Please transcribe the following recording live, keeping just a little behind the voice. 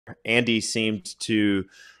Andy seemed to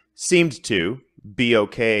be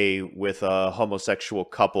okay with a homosexual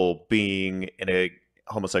couple being in a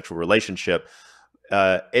homosexual relationship,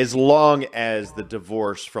 as long as the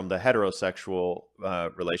divorce from the heterosexual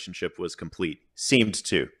relationship was complete. Seemed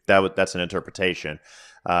to. That's an interpretation.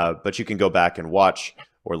 But you can go back and watch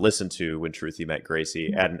or listen to When Truth He Met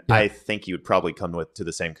Gracie, and Yeah. I think you would probably come to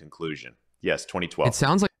the same conclusion. Yes, It 2012.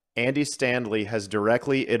 sounds like Andy Stanley has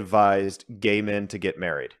directly advised gay men to get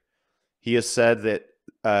married. He has said that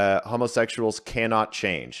homosexuals cannot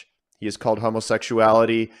change. He has called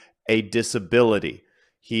homosexuality a disability.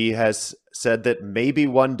 He has said that maybe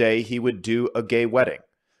one day he would do a gay wedding.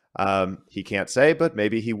 He can't say, but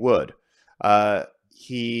maybe he would.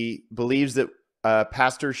 He believes that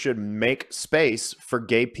pastors should make space for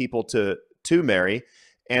gay people to marry.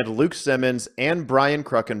 And Luke Simmons and Brian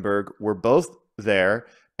Kruckenberg were both there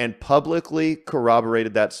and publicly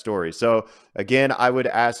corroborated that story. So again, I would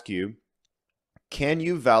ask you, can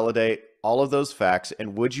you validate all of those facts?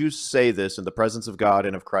 And would you say this in the presence of God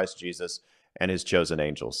and of Christ Jesus and his chosen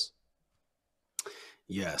angels?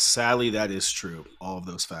 Yes, sadly, that is true. All of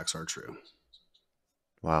those facts are true.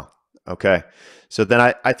 Wow. Okay. So then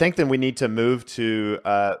I think then we need to move to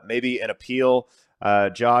maybe an appeal.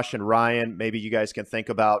 Josh and Ryan, maybe you guys can think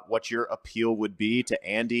about what your appeal would be to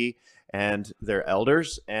Andy and their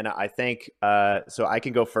elders. And I think, so I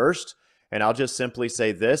can go first, and I'll just simply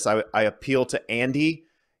say this. I appeal to Andy.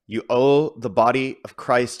 You owe the body of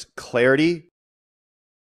Christ clarity.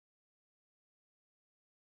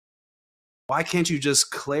 Why can't you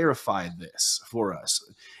just clarify this for us?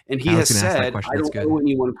 And he I was has going to ask that said, question. I That's don't good. owe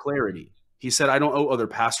anyone clarity. He said, I don't owe other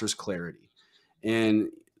pastors clarity. And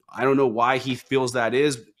I don't know why he feels that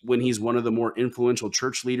is when he's one of the more influential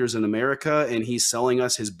church leaders in America and he's selling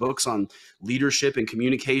us his books on leadership and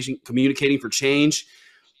communicating for change,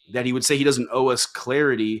 that he would say he doesn't owe us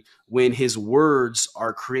clarity when his words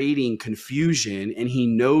are creating confusion and he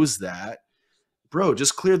knows that. Bro,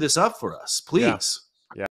 just clear this up for us, please.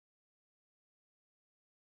 Yeah.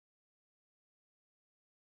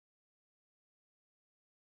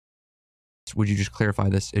 Would you just clarify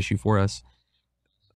this issue for us?